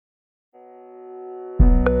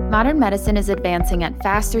Modern medicine is advancing at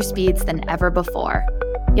faster speeds than ever before.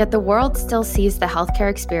 Yet the world still sees the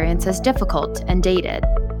healthcare experience as difficult and dated.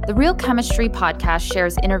 The Real Chemistry podcast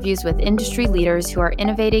shares interviews with industry leaders who are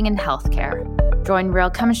innovating in healthcare. Join Real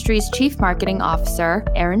Chemistry's Chief Marketing Officer,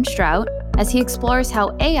 Aaron Strout, as he explores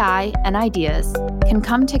how AI and ideas can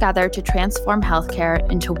come together to transform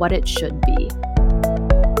healthcare into what it should be.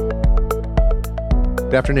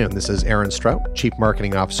 Good afternoon. This is Aaron Strout, Chief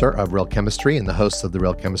Marketing Officer of Real Chemistry and the host of the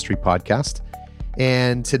Real Chemistry podcast.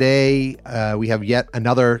 And today we have yet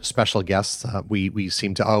another special guest. We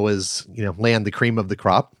seem to always, land the cream of the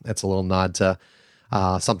crop. That's a little nod to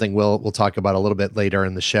something we'll talk about a little bit later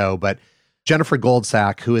in the show. But Jennifer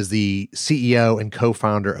Goldsack, who is the CEO and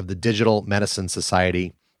co-founder of the Digital Medicine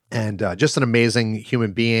Society, and just an amazing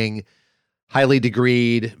human being, highly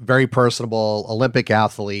degreed, very personable, Olympic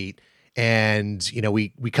athlete. And,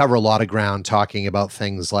 we cover a lot of ground talking about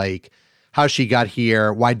things like how she got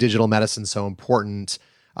here, why digital medicine is so important,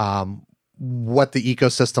 what the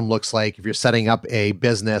ecosystem looks like if you're setting up a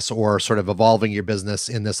business or sort of evolving your business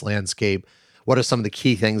in this landscape. What are some of the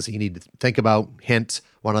key things that you need to think about? Hint,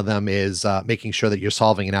 one of them is making sure that you're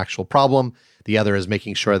solving an actual problem. The other is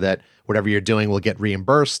making sure that whatever you're doing will get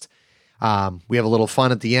reimbursed. We have a little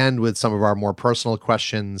fun at the end with some of our more personal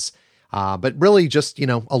questions. But really just,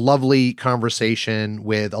 a lovely conversation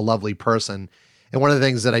with a lovely person. And one of the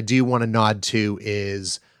things that I do want to nod to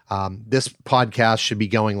is this podcast should be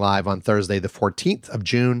going live on Thursday, the 14th of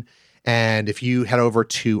June. And if you head over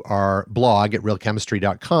to our blog at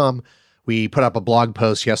realchemistry.com, we put up a blog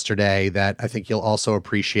post yesterday that I think you'll also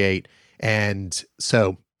appreciate. And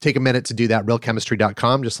so take a minute to do that,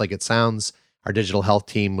 realchemistry.com, just like it sounds. Our digital health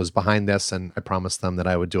team was behind this, and I promised them that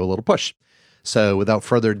I would do a little push. So without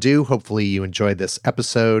further ado, hopefully you enjoyed this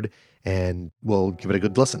episode and we'll give it a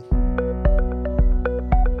good listen.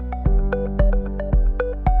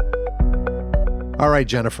 All right,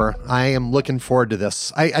 Jennifer, I am looking forward to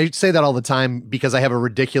this. I say that all the time because I have a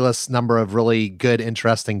ridiculous number of really good,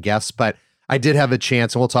 interesting guests, but I did have a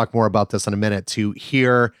chance, and we'll talk more about this in a minute, to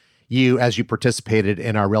hear you as you participated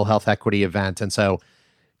in our Real Health Equity event. And so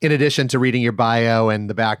in addition to reading your bio and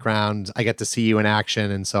the background, I get to see you in action.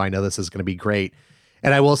 And so I know this is going to be great.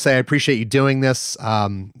 And I will say, I appreciate you doing this.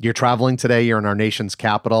 You're traveling today. You're in our nation's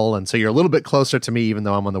capital. And so you're a little bit closer to me, even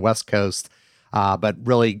though I'm on the West Coast, but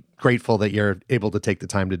really grateful that you're able to take the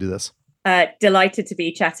time to do this. Delighted to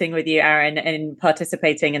be chatting with you, Aaron, and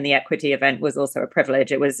participating in the equity event was also a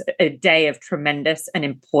privilege. It was a day of tremendous and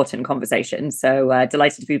important conversation. So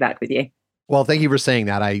delighted to be back with you. Well, thank you for saying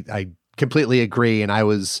that. I completely agree. And I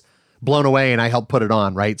was blown away and I helped put it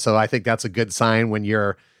on, right? So I think that's a good sign when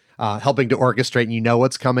you're helping to orchestrate and you know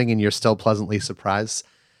what's coming and you're still pleasantly surprised.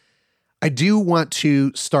 I do want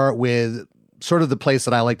to start with sort of the place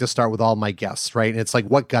that I like to start with all my guests, right? And it's like,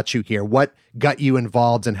 what got you here? What got you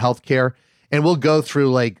involved in healthcare? And we'll go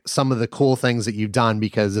through like some of the cool things that you've done,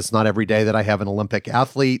 because it's not every day that I have an Olympic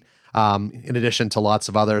athlete, in addition to lots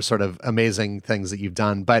of other sort of amazing things that you've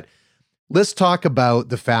done. But let's talk about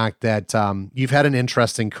the fact that you've had an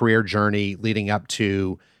interesting career journey leading up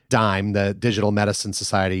to DIME, the Digital Medicine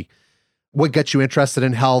Society. What got you interested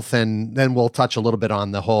in health? And then we'll touch a little bit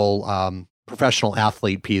on the whole professional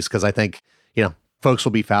athlete piece, because I think, folks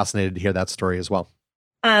will be fascinated to hear that story as well.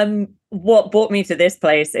 What brought me to this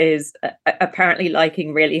place is apparently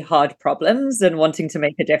liking really hard problems and wanting to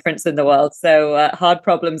make a difference in the world. So hard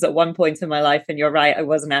problems at one point in my life, and you're right, I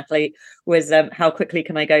was an athlete, was how quickly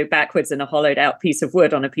can I go backwards in a hollowed out piece of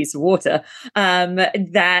wood on a piece of water?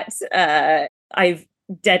 I've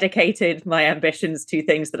dedicated my ambitions to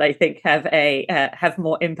things that I think have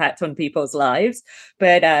more impact on people's lives.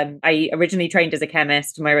 But I originally trained as a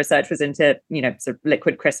chemist. My research was into, sort of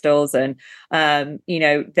liquid crystals, and,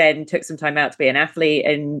 then took some time out to be an athlete.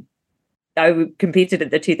 And I competed at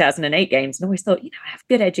the 2008 games and always thought, I have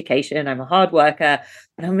good education. I'm a hard worker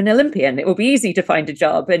and I'm an Olympian. It will be easy to find a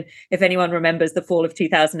job. And if anyone remembers the fall of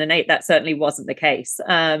 2008, that certainly wasn't the case.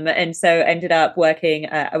 And so ended up working,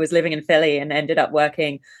 I was living in Philly and ended up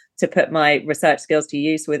working to put my research skills to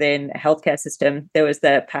use within a healthcare system. There was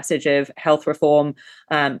the passage of health reform.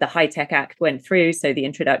 The High-Tech Act went through. So the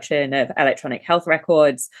introduction of electronic health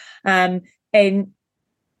records. And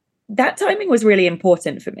that timing was really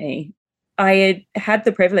important for me. I had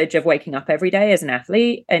the privilege of waking up every day as an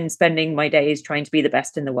athlete and spending my days trying to be the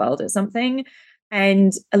best in the world at something.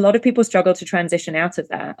 And a lot of people struggle to transition out of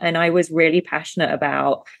that. And I was really passionate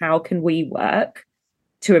about how can we work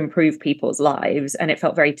to improve people's lives. And it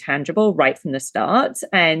felt very tangible right from the start.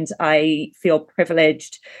 And I feel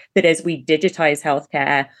privileged that as we digitize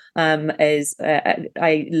healthcare,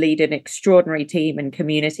 I lead an extraordinary team and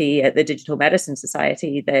community at the Digital Medicine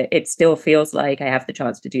Society, that it still feels like I have the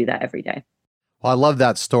chance to do that every day. Well, I love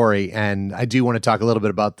that story. And I do want to talk a little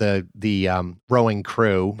bit about the rowing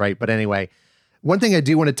crew, right? But anyway, one thing I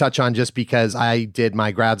do want to touch on, just because I did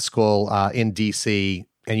my grad school in DC,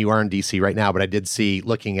 and you are in DC right now, but I did see,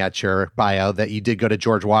 looking at your bio, that you did go to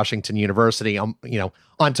George Washington University,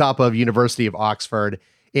 on top of University of Oxford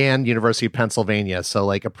and University of Pennsylvania. So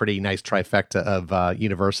like a pretty nice trifecta of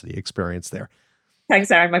university experience there. Thanks,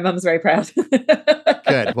 Aaron. My mom's very proud.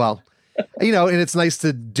 Good. Well, and it's nice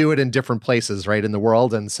to do it in different places, right, in the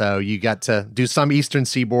world. And so you got to do some Eastern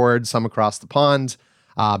Seaboard, some across the pond,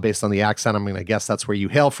 based on the accent. I guess that's where you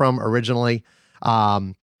hail from originally.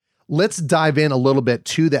 Let's dive in a little bit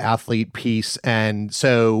to the athlete piece. And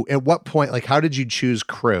so at what point, like, how did you choose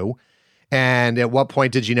crew? And at what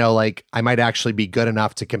point did you know, like, I might actually be good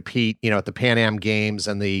enough to compete, at the Pan Am Games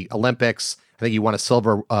and the Olympics? I think you won a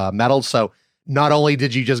silver medal. So not only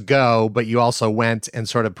did you just go, but you also went and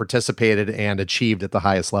sort of participated and achieved at the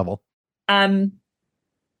highest level.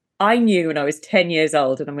 I knew when I was 10 years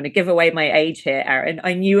old, and I'm going to give away my age here, Aaron.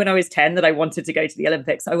 I knew when I was 10 that I wanted to go to the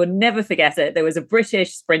Olympics. I will never forget it. There was a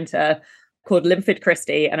British sprinter called Linford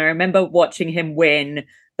Christie, and I remember watching him win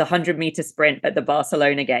the 100-meter sprint at the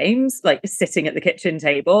Barcelona Games, like sitting at the kitchen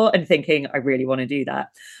table and thinking, I really want to do that.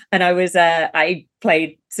 And I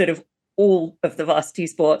played sort of all of the varsity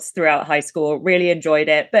sports throughout high school, really enjoyed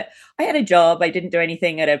it. But I had a job. I didn't do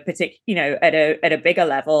anything at a particular, at a bigger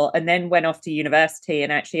level, and then went off to university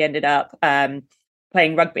and actually ended up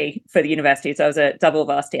playing rugby for the university. So I was a double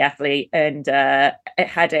varsity athlete, and it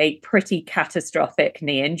had a pretty catastrophic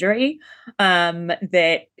knee injury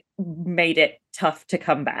that made it tough to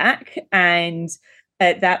come back. And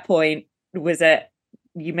at that point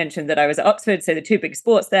you mentioned that I was at Oxford. So the two big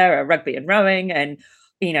sports there are rugby and rowing. And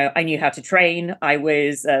I knew how to train. I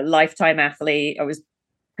was a lifetime athlete.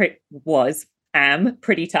 Am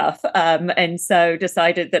pretty tough. And so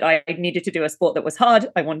decided that I needed to do a sport that was hard.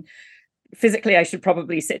 Physically, I should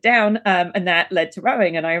probably sit down. And that led to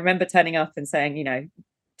rowing. And I remember turning up and saying,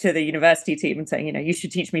 to the university team and saying, you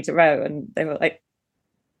should teach me to row. And they were like,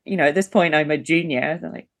 at this point, I'm a junior.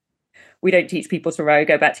 They're like, we don't teach people to row,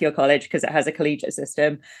 go back to your college because it has a collegiate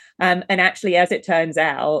system. And actually, as it turns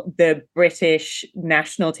out, the British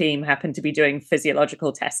national team happened to be doing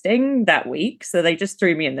physiological testing that week. So they just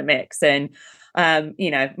threw me in the mix. And,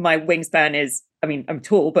 my wingspan is, I'm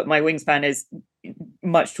tall, but my wingspan is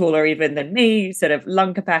much taller even than me, sort of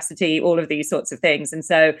lung capacity, all of these sorts of things. And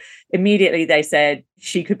so immediately they said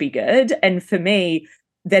she could be good. And for me,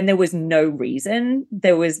 then there was no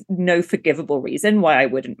forgivable reason why I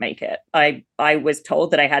wouldn't make it. I was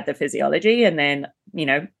told that I had the physiology, and then,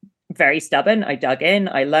 very stubborn. I dug in,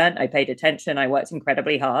 I learned, I paid attention, I worked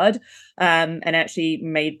incredibly hard, and actually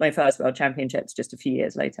made my first world championships just a few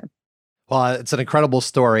years later. Well, it's an incredible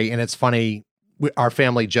story. And it's funny, our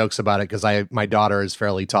family jokes about it because my daughter is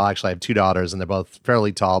fairly tall. Actually, I have two daughters and they're both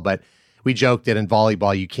fairly tall, but we joked that in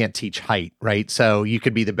volleyball, you can't teach height, right? So you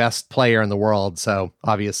could be the best player in the world. So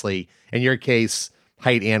obviously, in your case,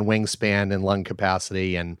 height and wingspan and lung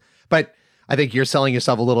capacity. But I think you're selling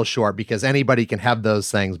yourself a little short, because anybody can have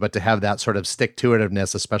those things, but to have that sort of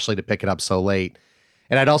stick-to-itiveness, especially to pick it up so late.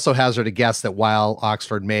 And I'd also hazard a guess that while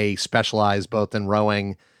Oxford may specialize both in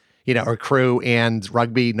rowing, or crew and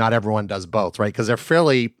rugby, not everyone does both, right? Because they're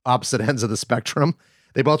fairly opposite ends of the spectrum.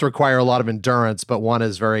 They both require a lot of endurance, but one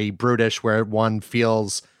is very brutish, where one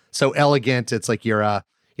feels so elegant. It's like you're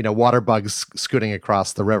water bugs scooting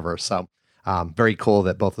across the river. So very cool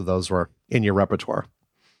that both of those were in your repertoire.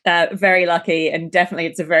 Very lucky. And definitely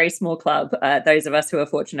it's a very small club, those of us who are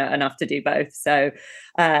fortunate enough to do both. So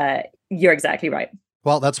you're exactly right.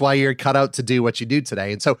 Well, that's why you're cut out to do what you do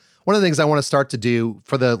today. And so one of the things I want to start to do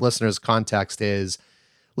for the listeners' context is,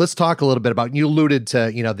 let's talk a little bit about, you alluded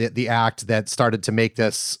to, the act that started to make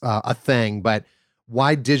this a thing, but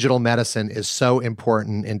why digital medicine is so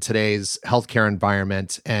important in today's healthcare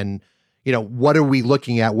environment. And, what are we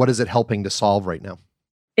looking at? What is it helping to solve right now?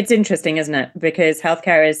 It's interesting, isn't it? Because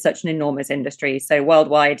healthcare is such an enormous industry. So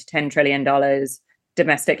worldwide, $10 trillion.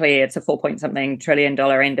 Domestically, it's a 4-point-something trillion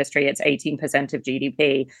industry. It's 18% of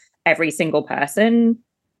GDP. Every single person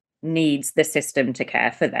needs the system to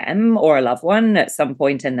care for them or a loved one at some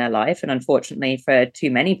point in their life. And unfortunately, for too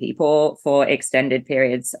many people, for extended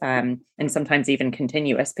periods, and sometimes even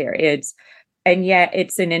continuous periods. And yet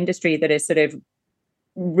it's an industry that is sort of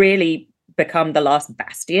really become the last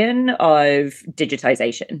bastion of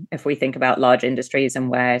digitization. If we think about large industries and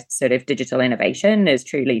where sort of digital innovation has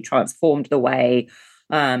truly transformed the way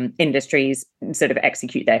industries sort of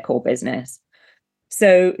execute their core business.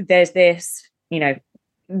 So there's this,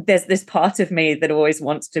 there's this part of me that always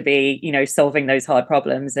wants to be, solving those hard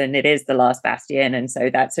problems, and it is the last bastion. And so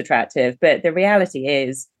that's attractive. But the reality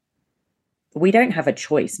is we don't have a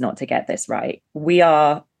choice not to get this right.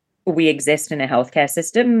 We exist in a healthcare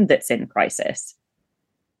system that's in crisis.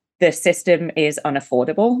 The system is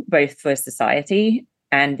unaffordable, both for society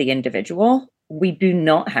and the individual. We do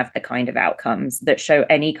not have the kind of outcomes that show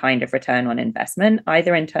any kind of return on investment,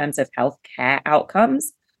 either in terms of healthcare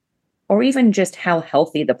outcomes or even just how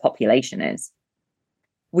healthy the population is.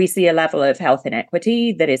 We see a level of health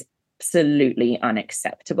inequity that is absolutely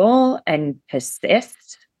unacceptable and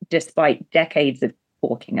persists despite decades of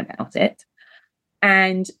talking about it.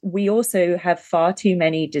 And we also have far too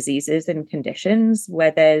many diseases and conditions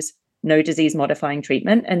where there's no disease-modifying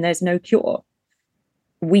treatment and there's no cure.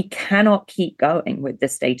 We cannot keep going with the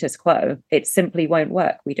status quo. It simply won't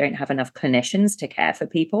work. We don't have enough clinicians to care for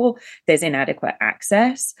people. There's inadequate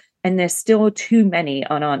access, and there's still too many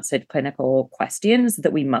unanswered clinical questions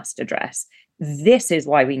that we must address. This is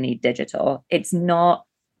why we need digital. It is not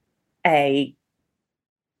a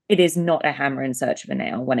hammer in search of a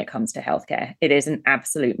nail when it comes to healthcare. It is an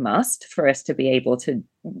absolute must for us to be able to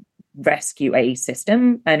rescue a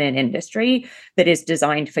system and an industry that is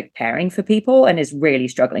designed for caring for people and is really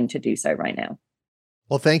struggling to do so right now.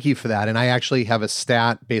 Well, thank you for that. And I actually have a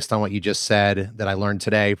stat based on what you just said that I learned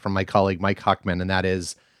today from my colleague, Mike Huckman, and that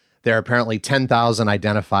is there are apparently 10,000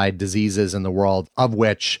 identified diseases in the world, of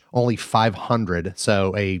which only 500,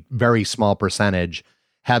 so a very small percentage,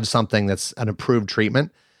 have something that's an approved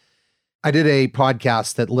treatment. I did a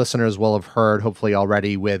podcast that listeners will have heard, hopefully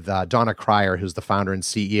already, with Donna Cryer, who's the founder and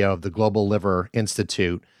CEO of the Global Liver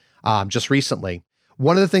Institute, just recently.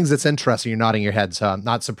 One of the things that's interesting, you're nodding your head, so I'm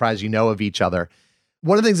not surprised you know of each other.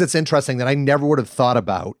 One of the things that's interesting that I never would have thought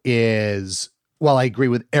about is, well, I agree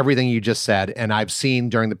with everything you just said, and I've seen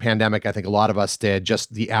during the pandemic, I think a lot of us did,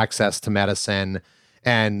 just the access to medicine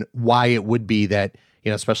and why it would be that,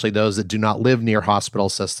 especially those that do not live near hospital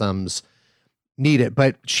systems, need it.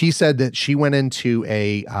 But she said that she went into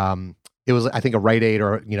it was, I think, a Rite Aid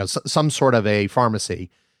or, some sort of a pharmacy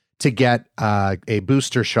to get a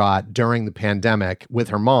booster shot during the pandemic with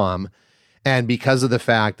her mom. And because of the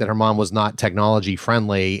fact that her mom was not technology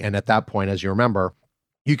friendly, and at that point, as you remember,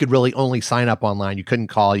 you could really only sign up online. You couldn't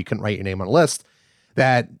call, you couldn't write your name on a list,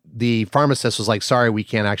 that the pharmacist was like, sorry, we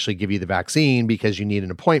can't actually give you the vaccine because you need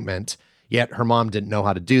an appointment. Yet her mom didn't know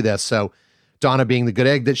how to do this. So Donna, being the good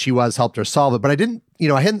egg that she was, helped her solve it. But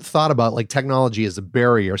I hadn't thought about like technology as a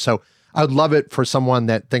barrier. So I would love it for someone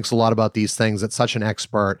that thinks a lot about these things, that's such an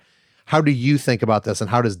expert. How do you think about this?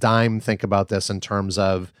 And how does Dime think about this in terms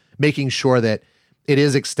of making sure that it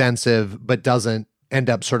is extensive, but doesn't end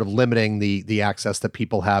up sort of limiting the access that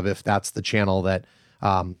people have if that's the channel that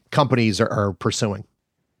companies are pursuing?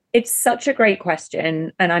 It's such a great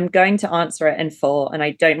question, and I'm going to answer it in full, and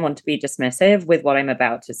I don't want to be dismissive with what I'm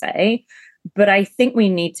about to say. But I think we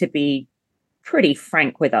need to be pretty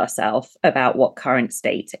frank with ourselves about what current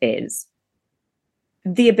state is.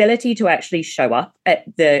 The ability to actually show up at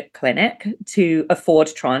the clinic, to afford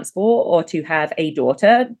transport, or to have a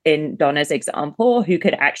daughter, in Donna's example, who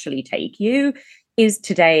could actually take you, is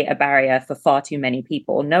today a barrier for far too many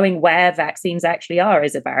people. Knowing where vaccines actually are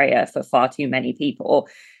is a barrier for far too many people.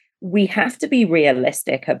 We have to be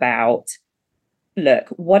realistic about, look,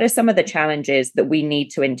 what are some of the challenges that we need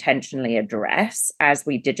to intentionally address as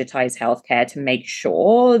we digitize healthcare to make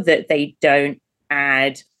sure that they don't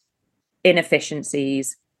add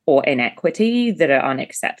inefficiencies or inequity that are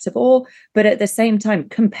unacceptable, but at the same time,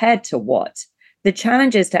 compared to what? The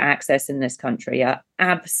challenges to access in this country are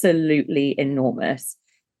absolutely enormous.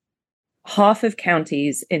 Half of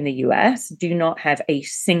counties in the US do not have a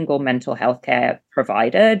single mental health care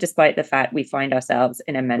provider, despite the fact we find ourselves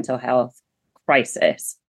in a mental health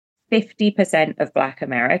crisis. 50% of Black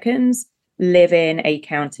Americans live in a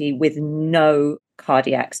county with no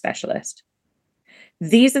cardiac specialist.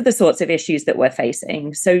 These are the sorts of issues that we're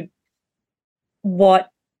facing. So what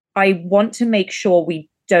I want to make sure we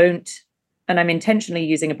don't, and I'm intentionally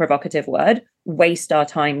using a provocative word, waste our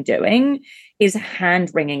time doing, is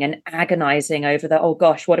hand-wringing and agonizing over the, oh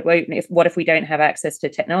gosh, what if we don't have access to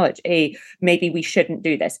technology? Maybe we shouldn't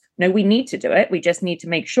do this. No, we need to do it. We just need to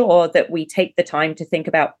make sure that we take the time to think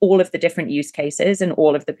about all of the different use cases and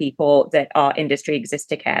all of the people that our industry exists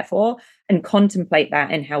to care for, and contemplate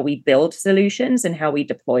that in how we build solutions and how we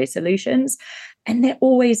deploy solutions. And there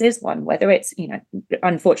always is one, whether it's,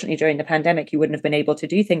 unfortunately during the pandemic, you wouldn't have been able to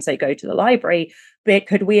do things like go to the library, but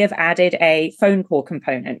could we have added a phone call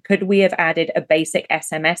component? Could we have added a basic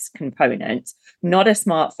SMS component, not a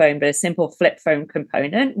smartphone, but a simple flip phone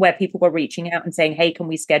component where people were reaching out and saying, hey, can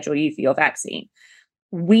we schedule you for your vaccine?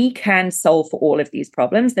 We can solve for all of these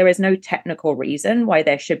problems. There is no technical reason why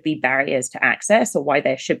there should be barriers to access or why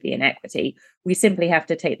there should be inequity. We simply have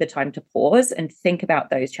to take the time to pause and think about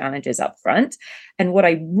those challenges up front. And what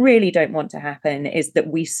I really don't want to happen is that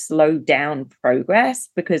we slow down progress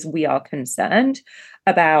because we are concerned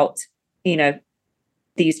about,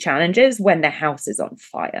 these challenges when the house is on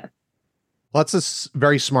fire. Well, that's a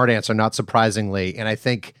very smart answer, not surprisingly. And I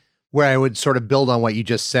think where I would sort of build on what you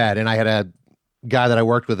just said, and I had a guy that I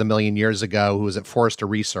worked with a million years ago who was at Forrester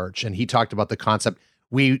Research, and he talked about the concept.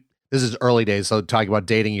 This is early days, so talking about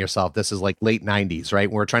dating yourself, this is like late 90s, right?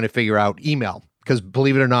 We're trying to figure out email, because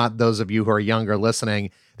believe it or not, those of you who are younger listening,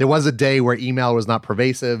 there was a day where email was not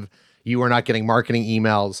pervasive. You were not getting marketing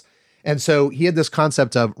emails. And so he had this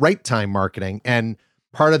concept of right time marketing. And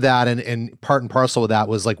part of that and part and parcel of that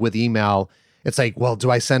was like with email, it's like, well, do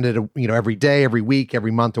I send it, every day, every week, every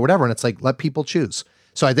month or whatever? And it's like, let people choose.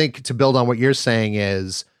 So I think to build on what you're saying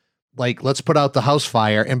is like, let's put out the house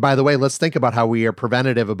fire. And by the way, let's think about how we are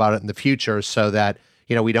preventative about it in the future so that,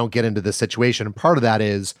 we don't get into this situation. And part of that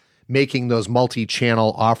is making those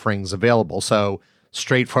multi-channel offerings available. So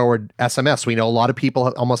straightforward SMS. We know a lot of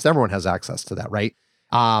people, almost everyone has access to that, right?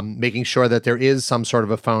 Making sure that there is some sort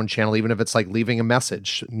of a phone channel, even if it's like leaving a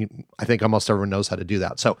message. I think almost everyone knows how to do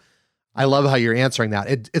that. So I love how you're answering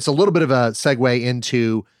that. It's a little bit of a segue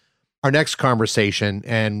into our next conversation,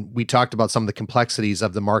 and we talked about some of the complexities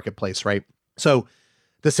of the marketplace, right? So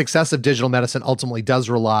the success of digital medicine ultimately does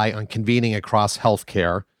rely on convening across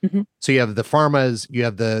healthcare. Mm-hmm. So you have the pharmas, you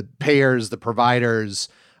have the payers, the providers,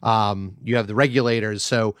 you have the regulators.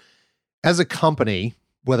 So as a company,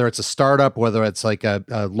 whether it's a startup, whether it's like a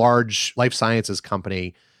large life sciences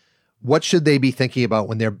company, what should they be thinking about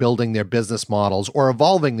when they're building their business models or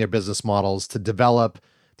evolving their business models to develop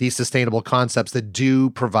these sustainable concepts that do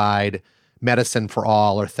provide medicine for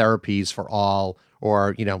all or therapies for all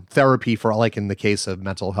or, therapy for all, like in the case of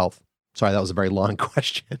mental health? Sorry, that was a very long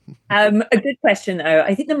question. A good question, though.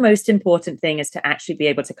 I think the most important thing is to actually be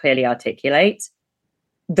able to clearly articulate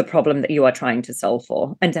the problem that you are trying to solve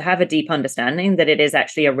for and to have a deep understanding that it is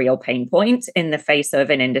actually a real pain point in the face of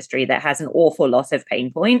an industry that has an awful lot of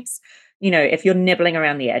pain points. If you're nibbling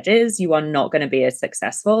around the edges, you are not going to be as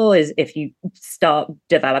successful as if you start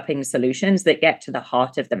developing solutions that get to the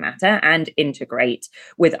heart of the matter and integrate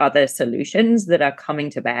with other solutions that are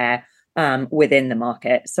coming to bear within the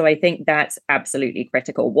market. So I think that's absolutely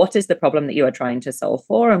critical. What is the problem that you are trying to solve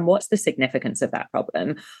for, and what's the significance of that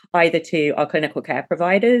problem, either to our clinical care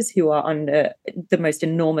providers who are under the most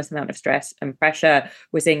enormous amount of stress and pressure.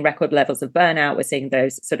 We're seeing record levels of burnout. We're seeing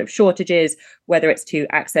those sort of shortages, whether it's to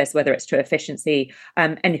access, whether it's to efficiency,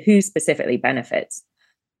 and who specifically benefits.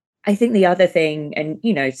 I think the other thing, and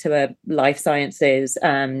to a life sciences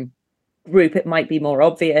group, it might be more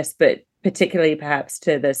obvious, but particularly perhaps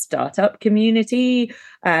to the startup community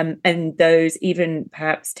and those even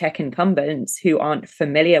perhaps tech incumbents who aren't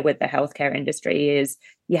familiar with the healthcare industry, is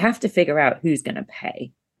you have to figure out who's going to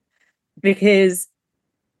pay. Because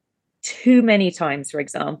too many times, for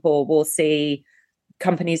example, we'll see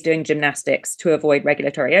companies doing gymnastics to avoid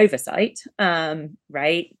regulatory oversight,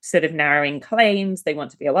 right? Sort of narrowing claims. They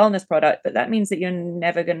want to be a wellness product, but that means that you're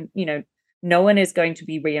never going to, no one is going to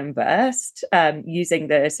be reimbursed using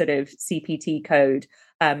the sort of CPT code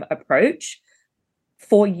approach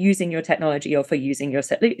for using your technology or for using your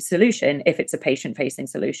solution if it's a patient-facing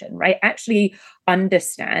solution, right? Actually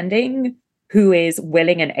understanding who is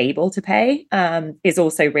willing and able to pay is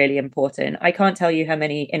also really important. I can't tell you how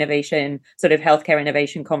many healthcare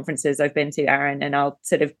innovation conferences I've been to, Aaron, and I'll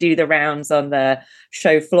sort of do the rounds on the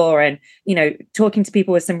show floor and, talking to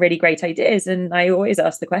people with some really great ideas. And I always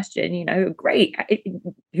ask the question, great,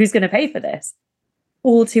 who's going to pay for this?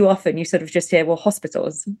 All too often you sort of just hear, well,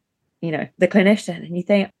 hospitals, the clinician, and you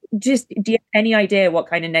think, do you have any idea what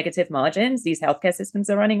kind of negative margins these healthcare systems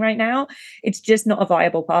are running right now? It's just not a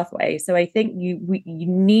viable pathway. So I think you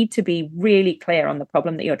need to be really clear on the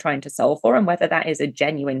problem that you're trying to solve for and whether that is a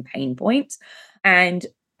genuine pain point. And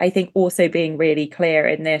I think also being really clear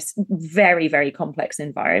in this very, very complex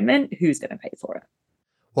environment, who's going to pay for it?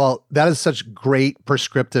 Well, that is such great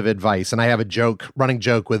prescriptive advice. And I have a running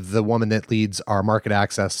joke with the woman that leads our market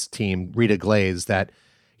access team, Rita Glaze, that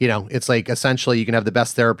it's like essentially you can have the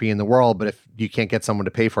best therapy in the world, but if you can't get someone to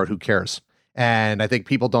pay for it, who cares? And I think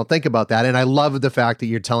people don't think about that. And I love the fact that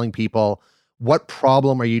you're telling people what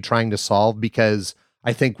problem are you trying to solve? Because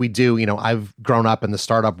I think we do, I've grown up in the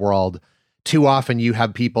startup world. Too often you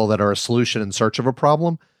have people that are a solution in search of a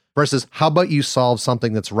problem versus how about you solve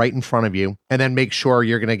something that's right in front of you and then make sure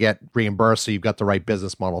you're going to get reimbursed so you've got the right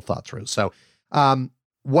business model thought through. So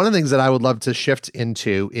one of the things that I would love to shift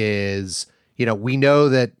into is, we know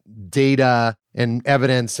that data and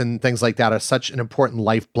evidence and things like that are such an important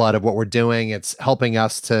lifeblood of what we're doing. It's helping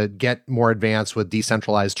us to get more advanced with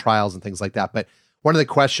decentralized trials and things like that. But one of the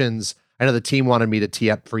questions I know the team wanted me to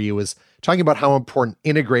tee up for you is talking about how important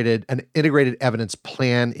an integrated evidence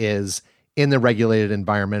plan is in the regulated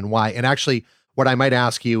environment and why. And actually, what I might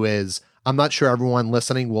ask you is, I'm not sure everyone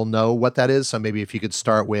listening will know what that is. So maybe if you could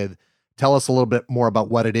start with, tell us a little bit more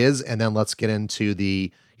about what it is, and then let's get into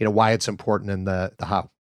the, why it's important and the how.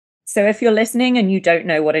 So if you're listening and you don't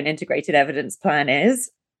know what an integrated evidence plan is,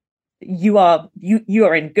 you are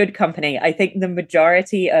in good company. I think the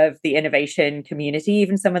majority of the innovation community,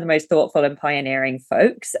 even some of the most thoughtful and pioneering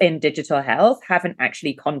folks in digital health, haven't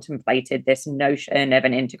actually contemplated this notion of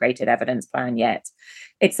an integrated evidence plan yet.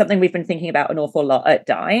 It's something we've been thinking about an awful lot at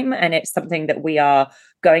Dime, and it's something that we are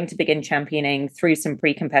going to begin championing through some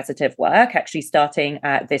pre-competitive work, actually starting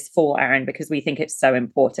this fall, Aaron, because we think it's so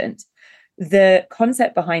important. The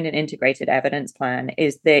concept behind an integrated evidence plan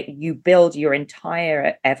is that you build your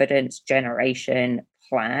entire evidence generation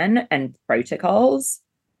plan and protocols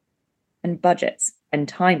and budgets and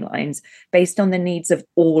timelines based on the needs of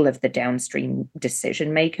all of the downstream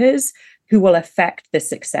decision makers who will affect the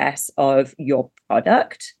success of your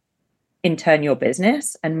product, in turn your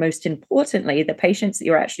business, and most importantly, the patients that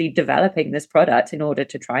you're actually developing this product in order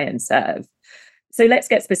to try and serve. So let's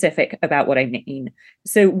get specific about what I mean.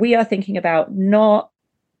 So we are thinking about not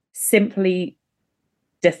simply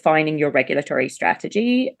defining your regulatory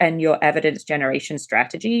strategy and your evidence generation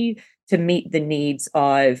strategy to meet the needs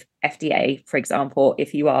of FDA, for example,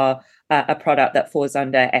 if you are a product that falls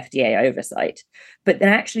under FDA oversight. But then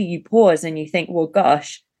actually you pause and you think, well,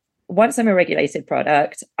 gosh, once I'm a regulated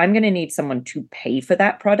product, I'm going to need someone to pay for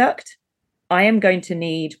that product. I am going to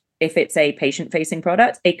need, if it's a patient-facing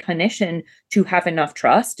product, a clinician to have enough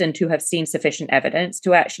trust and to have seen sufficient evidence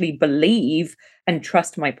to actually believe and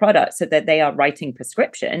trust my product so that they are writing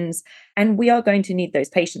prescriptions. And we are going to need those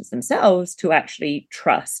patients themselves to actually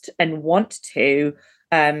trust and want to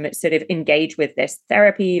sort of engage with this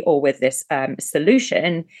therapy or with this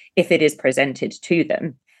solution if it is presented to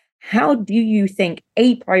them. How do you think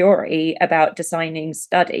a priori about designing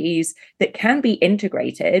studies that can be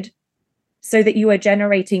integrated so that you are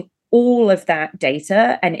generating all of that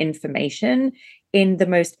data and information in the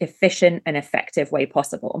most efficient and effective way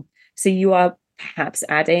possible? So you are perhaps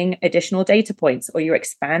adding additional data points, or you're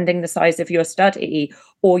expanding the size of your study,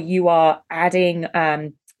 or you are adding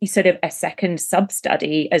sort of a second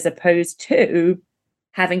sub-study as opposed to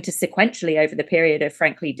having to sequentially over the period of,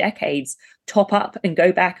 frankly, decades, top up and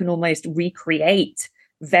go back and almost recreate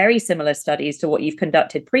very similar studies to what you've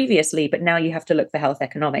conducted previously, but now you have to look for health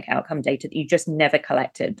economic outcome data that you just never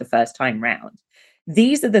collected the first time round.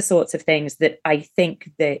 These are the sorts of things that I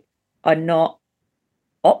think that are not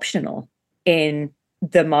optional in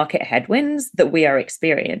the market headwinds that we are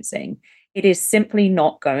experiencing. It is simply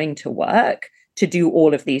not going to work to do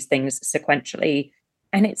all of these things sequentially.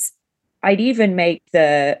 And I'd even make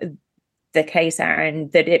the case,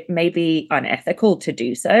 Aaron, that it may be unethical to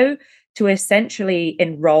do so, to essentially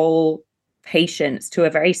enroll patients to a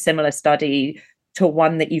very similar study to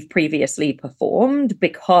one that you've previously performed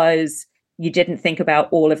because you didn't think about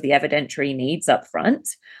all of the evidentiary needs up front,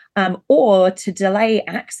 or to delay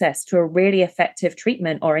access to a really effective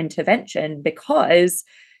treatment or intervention because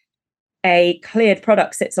a cleared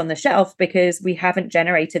product sits on the shelf because we haven't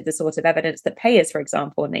generated the sort of evidence that payers, for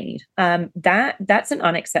example, need. That's an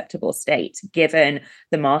unacceptable state given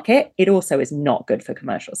the market. It also is not good for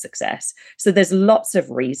commercial success. So there's lots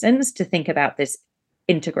of reasons to think about this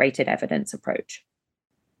integrated evidence approach.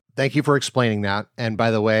 Thank you for explaining that. And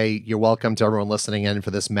by the way, you're welcome to everyone listening in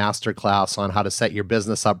for this masterclass on how to set your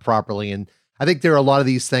business up properly. And I think there are a lot of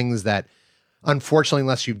these things that, unfortunately,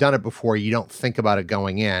 unless you've done it before, you don't think about it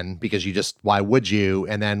going in because why would you?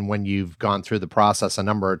 And then when you've gone through the process a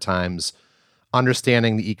number of times,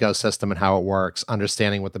 understanding the ecosystem and how it works,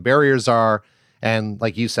 understanding what the barriers are, and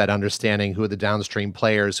like you said, understanding who are the downstream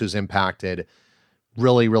players, who's impacted,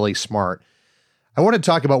 really, really smart. I want to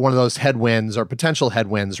talk about one of those headwinds or potential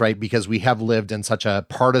headwinds, right? Because we have lived in such a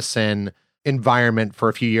partisan environment for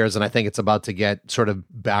a few years, and I think it's about to get sort of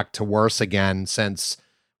back to worse again since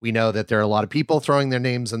we know that there are a lot of people throwing their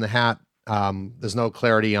names in the hat. There's no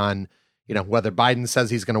clarity on, whether Biden says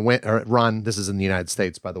he's going to win or run. This is in the United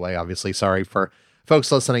States, by the way, obviously. Sorry for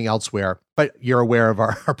folks listening elsewhere, but you're aware of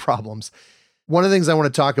our problems. One of the things I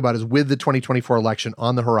want to talk about is with the 2024 election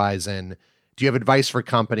on the horizon, do you have advice for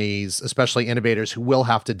companies, especially innovators who will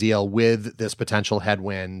have to deal with this potential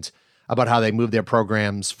headwind, about how they move their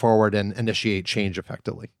programs forward and initiate change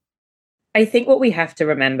effectively? I think what we have to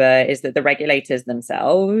remember is that the regulators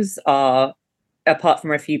themselves are, apart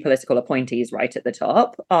from a few political appointees right at the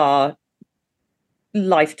top, are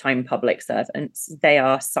lifetime public servants. They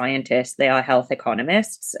are scientists, they are health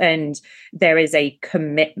economists, and there is a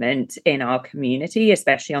commitment in our community,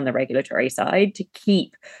 especially on the regulatory side, to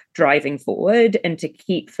keep driving forward and to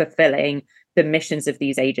keep fulfilling the missions of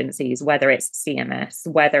these agencies, whether it's CMS,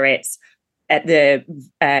 whether it's at the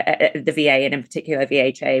VA and in particular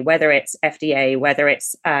VHA, whether it's FDA, whether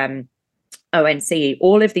it's ONC.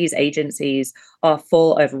 All of these agencies are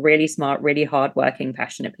full of really smart, really hardworking,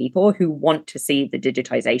 passionate people who want to see the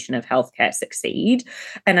digitization of healthcare succeed.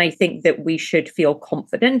 And I think that we should feel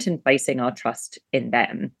confident in placing our trust in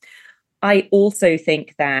them. I also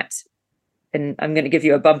think that, and I'm going to give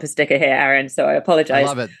you a bumper sticker here, Aaron, so I apologize.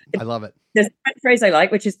 I love it. There's a phrase I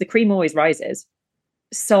like, which is the cream always rises.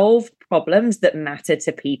 Solve problems that matter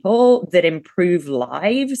to people, that improve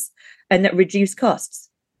lives, and that reduce costs.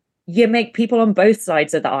 You make people on both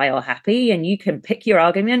sides of the aisle happy, and you can pick your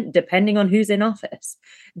argument depending on who's in office.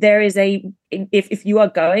 There is if you are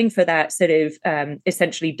going for that sort of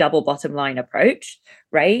essentially double bottom line approach,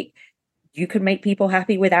 right? You can make people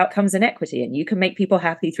happy with outcomes and equity, and you can make people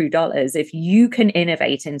happy through dollars. If you can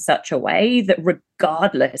innovate in such a way that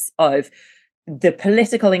regardless of the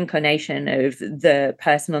political inclination of the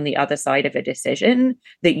person on the other side of a decision,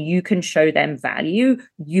 that you can show them value,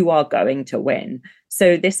 you are going to win.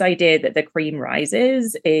 So this idea that the cream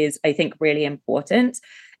rises is, I think, really important.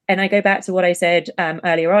 And I go back to what I said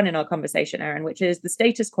earlier on in our conversation, Aaron, which is the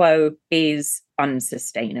status quo is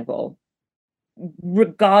unsustainable.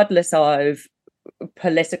 Regardless of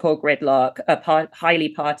political gridlock, a highly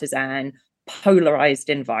partisan,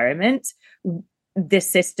 polarized environment, the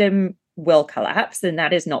system will collapse, and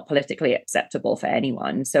that is not politically acceptable for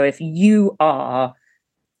anyone. So if you are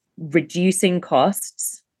reducing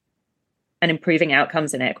costs and improving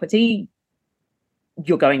outcomes and equity,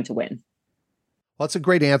 you're going to win. Well, that's a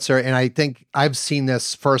great answer. And I think I've seen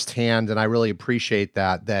this firsthand, and I really appreciate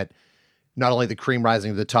that not only the cream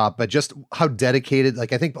rising to the top, but just how dedicated,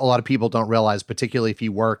 like I think a lot of people don't realize, particularly if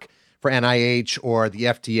you work for NIH or the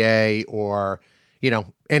FDA or,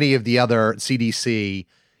 any of the other CDC,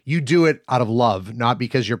 you do it out of love, not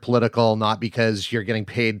because you're political, not because you're getting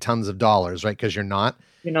paid tons of dollars, right? Because you're not.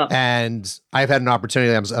 You're not. And I've had an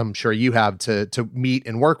opportunity, I'm sure you have, to meet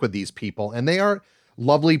and work with these people. And they are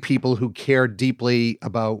lovely people who care deeply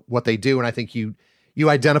about what they do. And I think you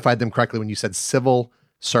identified them correctly when you said civil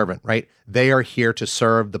servant, right? They are here to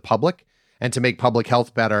serve the public and to make public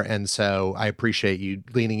health better. And so I appreciate you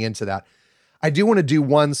leaning into that. I do want to do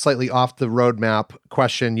one slightly off the roadmap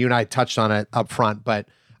question. You and I touched on it up front, but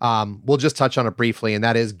we'll just touch on it briefly. And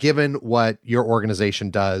that is, given what your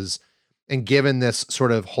organization does and given this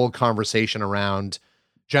sort of whole conversation around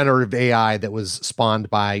generative AI that was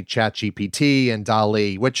spawned by ChatGPT and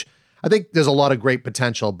DALL-E, which I think there's a lot of great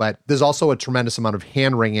potential, but there's also a tremendous amount of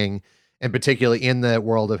hand-wringing, and particularly in the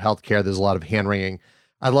world of healthcare, there's a lot of hand-wringing.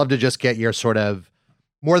 I'd love to just get your sort of,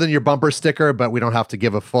 more than your bumper sticker, but we don't have to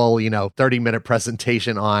give a full, 30-minute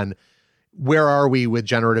presentation on where are we with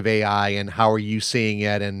generative AI and how are you seeing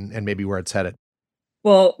it and maybe where it's headed.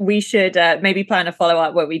 Well, we should maybe plan a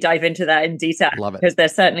follow-up where we dive into that in detail. Love it. Because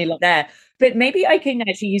there's certainly a lot there. But maybe I can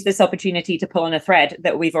actually use this opportunity to pull on a thread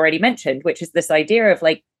that we've already mentioned, which is this idea of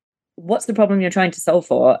like, what's the problem you're trying to solve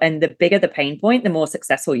for? And the bigger the pain point, the more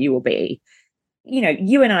successful you will be.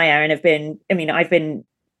 You and I, Aaron, I've been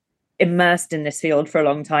immersed in this field for a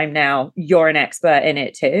long time now. You're an expert in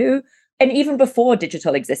it too. And even before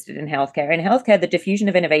digital existed in healthcare, the diffusion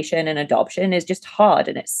of innovation and adoption is just hard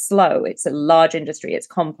and it's slow. It's a large industry. It's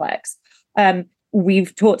complex.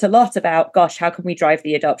 We've talked a lot about, gosh, how can we drive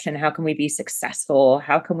the adoption? How can we be successful?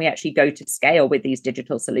 How can we actually go to scale with these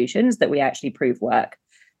digital solutions that we actually prove work?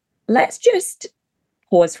 Let's just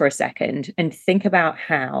pause for a second and think about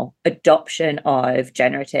how adoption of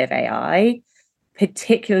generative AI,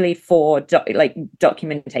 particularly for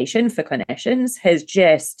documentation for clinicians, has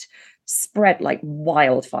just spread like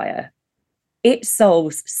wildfire. It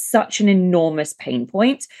solves such an enormous pain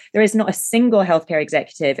point. There is not a single healthcare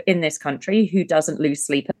executive in this country who doesn't lose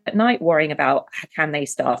sleep at night worrying about, can they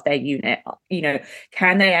staff their unit?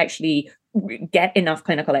 Can they actually get enough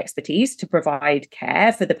clinical expertise to provide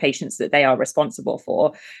care for the patients that they are responsible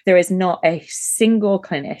for. There is not a single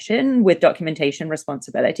clinician with documentation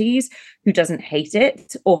responsibilities who doesn't hate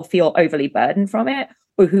it or feel overly burdened from it,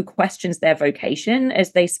 or who questions their vocation,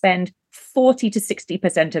 as they spend 40 to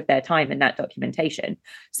 60% of their time in that documentation.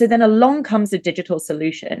 So then along comes a digital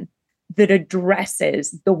solution that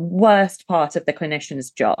addresses the worst part of the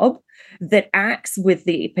clinician's job, that acts with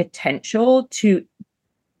the potential to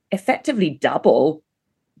effectively double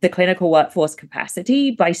the clinical workforce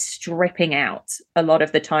capacity by stripping out a lot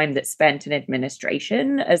of the time that's spent in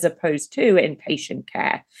administration as opposed to in patient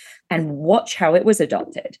care. And watch how it was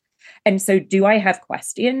adopted. And so, do I have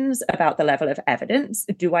questions about the level of evidence?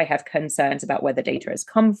 Do I have concerns about where the data has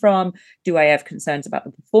come from? Do I have concerns about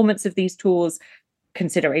the performance of these tools?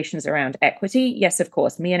 Considerations around equity? Yes, of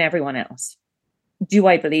course, me and everyone else. Do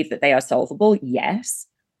I believe that they are solvable? Yes.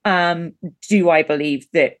 Do I believe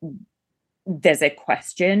that there's a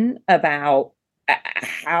question about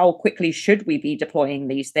how quickly should we be deploying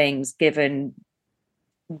these things given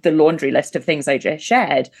the laundry list of things I just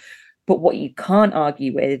shared? But what you can't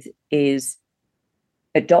argue with is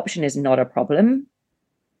adoption is not a problem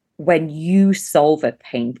when you solve a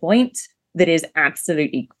pain point that is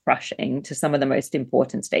absolutely crushing to some of the most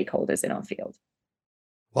important stakeholders in our field.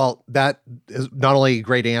 Well, that is not only a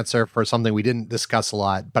great answer for something we didn't discuss a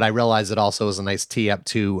lot, but I realize it also is a nice tee up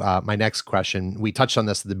to my next question. We touched on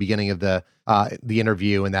this at the beginning of the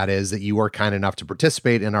interview, and that is that you were kind enough to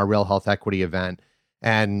participate in our Real Health Equity event.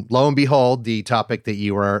 And lo and behold, the topic that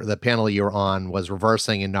the panel you were on was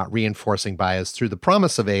reversing and not reinforcing bias through the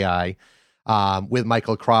promise of AI, with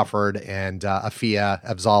Michael Crawford and Afia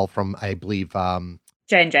Afzal from, I believe,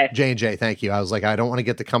 J&J. J&J, thank you. I was like, I don't want to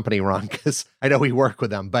get the company wrong because I know we work with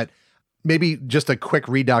them, but maybe just a quick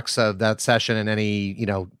redux of that session and any,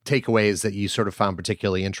 takeaways that you sort of found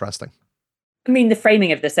particularly interesting. I mean, the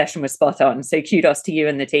framing of the session was spot on. So kudos to you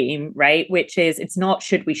and the team, right? Which is, it's not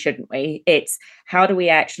should we, shouldn't we? It's how do we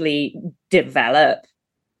actually develop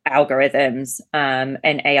algorithms and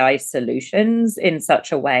AI solutions in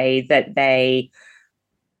such a way that they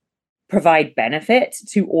provide benefit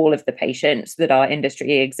to all of the patients that our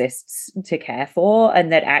industry exists to care for,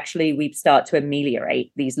 and that actually we start to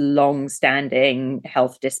ameliorate these long-standing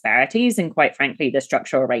health disparities and, quite frankly, the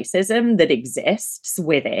structural racism that exists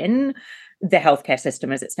within the healthcare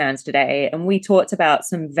system as it stands today. And we talked about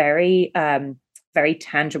some very, very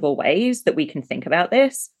tangible ways that we can think about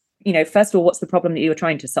this. First of all, what's the problem that you were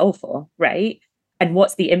trying to solve for, right? And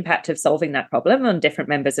what's the impact of solving that problem on different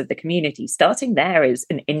members of the community? Starting there is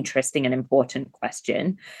an interesting and important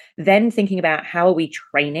question. Then thinking about how are we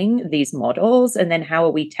training these models, and then how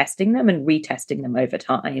are we testing them and retesting them over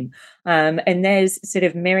time? And there's sort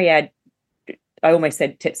of myriad, I almost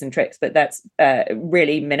said tips and tricks, but that's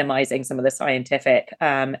really minimizing some of the scientific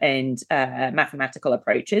and mathematical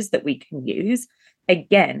approaches that we can use.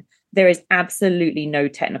 Again, there is absolutely no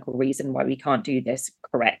technical reason why we can't do this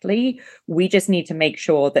correctly. We just need to make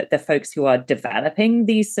sure that the folks who are developing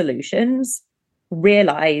these solutions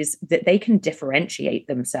realize that they can differentiate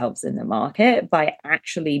themselves in the market by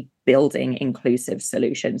actually building inclusive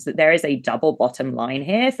solutions, that there is a double bottom line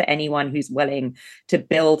here for anyone who's willing to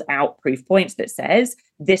build out proof points that says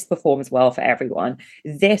this performs well for everyone.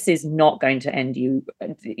 This is not going to end you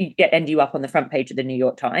up on the front page of the New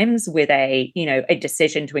York Times with a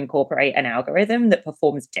decision to incorporate an algorithm that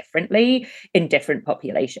performs differently in different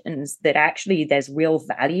populations, that actually there's real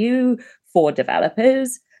value for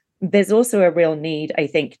developers. There's also a real need, I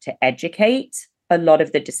think, to educate a lot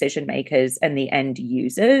of the decision makers and the end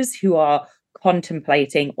users who are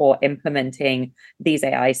contemplating or implementing these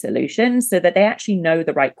AI solutions, so that they actually know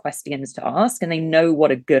the right questions to ask and they know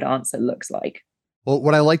what a good answer looks like. Well,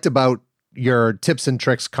 what I liked about your tips and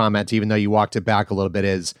tricks comment, even though you walked it back a little bit,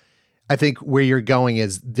 is I think where you're going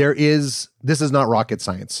is this is not rocket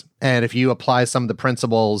science. And if you apply some of the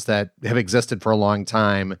principles that have existed for a long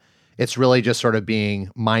time, it's really just sort of being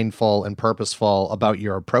mindful and purposeful about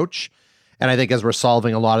your approach. And I think as we're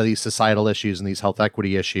solving a lot of these societal issues and these health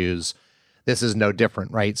equity issues, this is no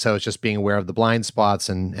different, right? So it's just being aware of the blind spots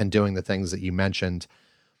and doing the things that you mentioned.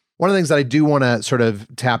 One of the things that I do want to sort of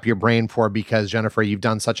tap your brain for, because Jennifer, you've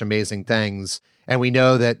done such amazing things, and we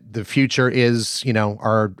know that the future is,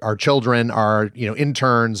 our children, our,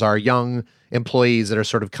 interns, our young employees that are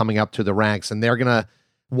sort of coming up through the ranks, and they're going to,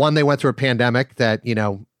 one, they went through a pandemic that,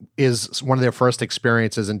 is one of their first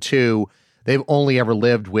experiences. And two, they've only ever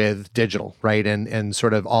lived with digital, right? And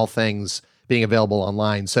sort of all things being available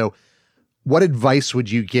online. So what advice would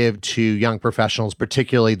you give to young professionals,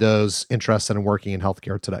 particularly those interested in working in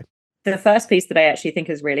healthcare today? The first piece that I actually think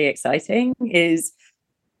is really exciting is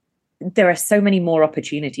there are so many more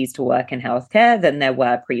opportunities to work in healthcare than there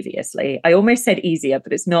were previously. I almost said easier,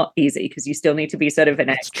 but it's not easy because you still need to be sort of an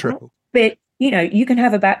expert. True. But, you can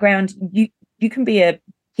have a background, you can be a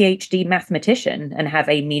PhD mathematician and have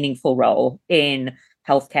a meaningful role in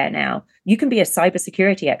healthcare now. You can be a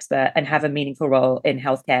cybersecurity expert and have a meaningful role in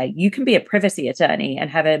healthcare. You can be a privacy attorney and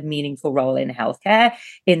have a meaningful role in healthcare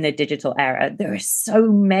in the digital era. There are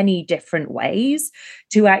so many different ways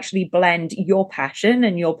to actually blend your passion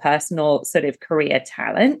and your personal sort of career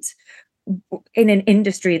talent in an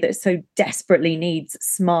industry that so desperately needs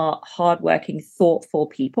smart, hardworking, thoughtful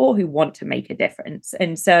people who want to make a difference.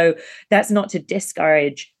 And so that's not to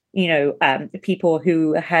discourage people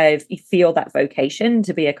who feel that vocation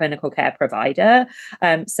to be a clinical care provider.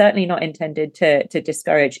 Certainly not intended to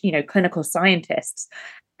discourage, clinical scientists.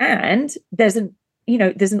 And there's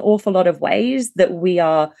an awful lot of ways that we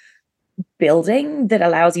are building that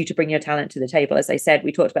allows you to bring your talent to the table. As I said,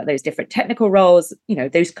 we talked about those different technical roles.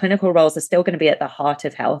 Those clinical roles are still going to be at the heart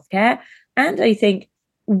of healthcare. And I think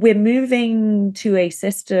we're moving to a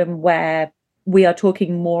system where we are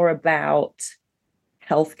talking more about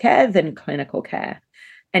healthcare than clinical care.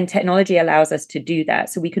 And technology allows us to do that.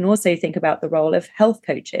 So we can also think about the role of health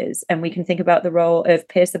coaches, and we can think about the role of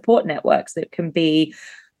peer support networks that can be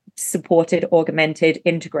supported, augmented,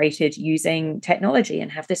 integrated using technology,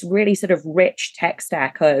 and have this really sort of rich tech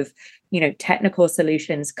stack of, technical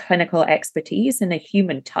solutions, clinical expertise, and a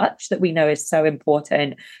human touch that we know is so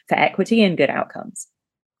important for equity and good outcomes.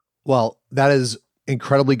 Well, that is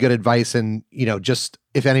incredibly good advice. And, just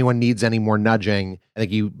if anyone needs any more nudging, I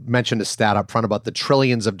think you mentioned a stat up front about the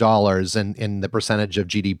trillions of dollars and the percentage of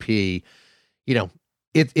GDP.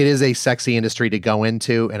 It is a sexy industry to go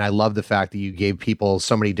into. And I love the fact that you gave people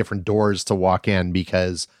so many different doors to walk in,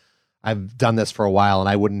 because I've done this for a while and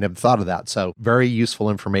I wouldn't have thought of that. So very useful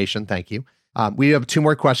information. Thank you. We have 2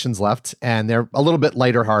 more questions left, and they're a little bit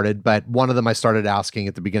lighter hearted, but one of them I started asking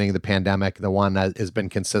at the beginning of the pandemic, the one that has been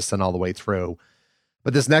consistent all the way through.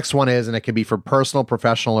 But this next one is, and it can be for personal,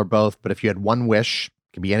 professional, or both, but if you had one wish,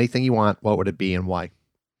 it can be anything you want, what would it be and why?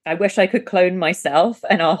 I wish I could clone myself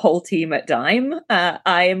and our whole team at Dime.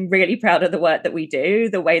 I am really proud of the work that we do,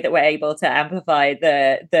 the way that we're able to amplify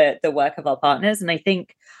the work of our partners. And I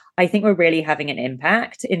think we're really having an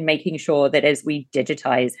impact in making sure that as we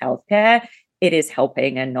digitize healthcare, it is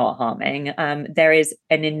helping and not harming. There is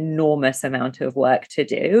an enormous amount of work to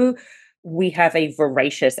do. We have a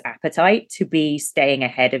voracious appetite to be staying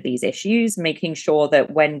ahead of these issues, making sure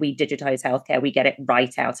that when we digitize healthcare, we get it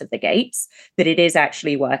right out of the gates, that it is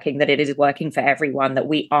actually working, that it is working for everyone, that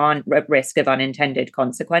we aren't at risk of unintended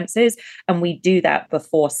consequences. And we do that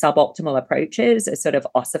before suboptimal approaches are sort of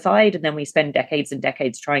ossified, and then we spend decades and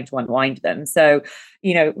decades trying to unwind them. So,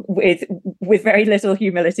 with very little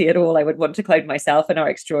humility at all, I would want to clone myself and our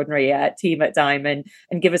extraordinary team at Dime and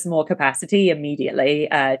give us more capacity immediately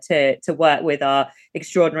to work with our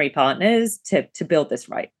extraordinary partners to build this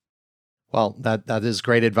right. Well, that is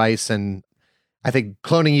great advice. And I think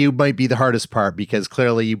cloning you might be the hardest part, because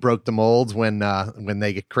clearly you broke the molds when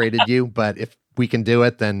they created you. But if we can do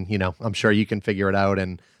it, then, I'm sure you can figure it out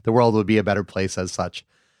and the world would be a better place as such.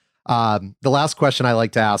 The last question I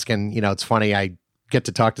like to ask, and, it's funny, I get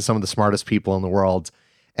to talk to some of the smartest people in the world,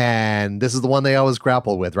 and this is the one they always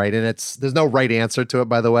grapple with, right? And there's no right answer to it,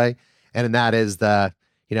 by the way. And that is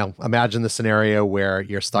imagine the scenario where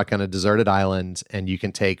you're stuck on a deserted island and you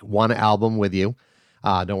can take one album with you.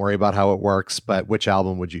 Don't worry about how it works, but which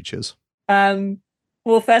album would you choose?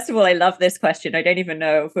 Well, first of all, I love this question. I don't even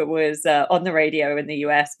know if it was on the radio in the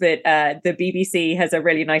US, but the BBC has a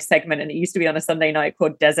really nice segment, and it used to be on a Sunday night,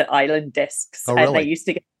 called Desert Island Discs. Oh, really? And they used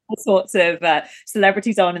to get all sorts of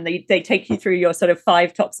celebrities on, and they take you through your sort of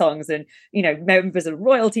 5 top songs, and members of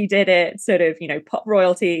royalty did it, sort of pop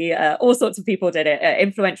royalty, all sorts of people did it,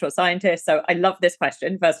 influential scientists. So I love this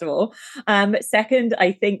question, first of all. Second,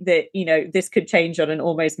 I think that this could change on an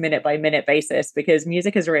almost minute by minute basis, because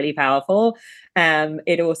music is really powerful.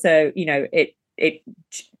 It also it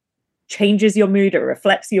changes your mood, it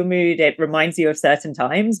reflects your mood, it reminds you of certain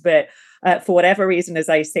times, but for whatever reason, as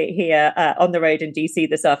I sit here on the road in DC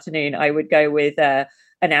this afternoon, I would go with an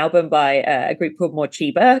album by a group called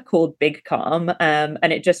Mochiba called Big Calm.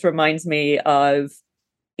 And it just reminds me of,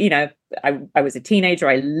 I was a teenager.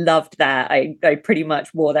 I loved that. I pretty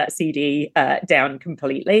much wore that CD down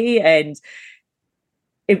completely. And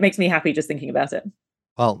it makes me happy just thinking about it.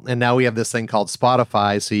 Well, and now we have this thing called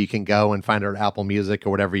Spotify, so you can go and find our Apple Music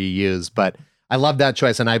or whatever you use. But I love that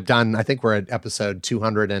choice. And I think we're at episode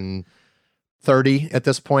 230 at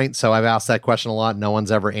this point. So I've asked that question a lot. No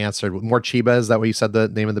one's ever answered. Mochiba, is that what you said the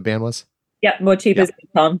name of the band was? Yeah, Mochiba's Big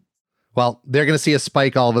Calm. Well, they're going to see a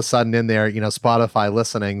spike all of a sudden in their, Spotify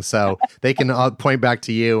listening. So they can point back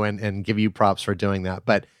to you and give you props for doing that.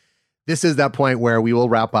 But this is that point where we will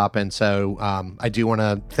wrap up. And so I do want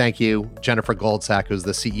to thank you, Jennifer Goldsack, who's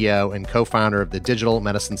the CEO and co-founder of the Digital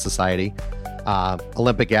Medicine Society,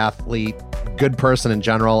 Olympic athlete, good person in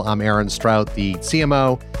general. I'm Aaron Strout, the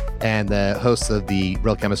CMO and the host of the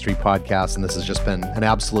Real Chemistry podcast. And this has just been an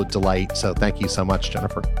absolute delight. So thank you so much,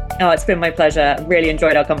 Jennifer. Oh, it's been my pleasure. Really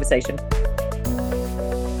enjoyed our conversation.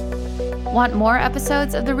 Want more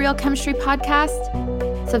episodes of the Real Chemistry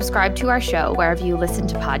podcast? Subscribe to our show wherever you listen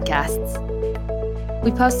to podcasts.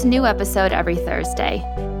 We post a new episode every Thursday.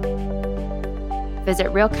 Visit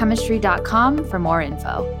realchemistry.com for more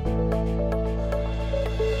info.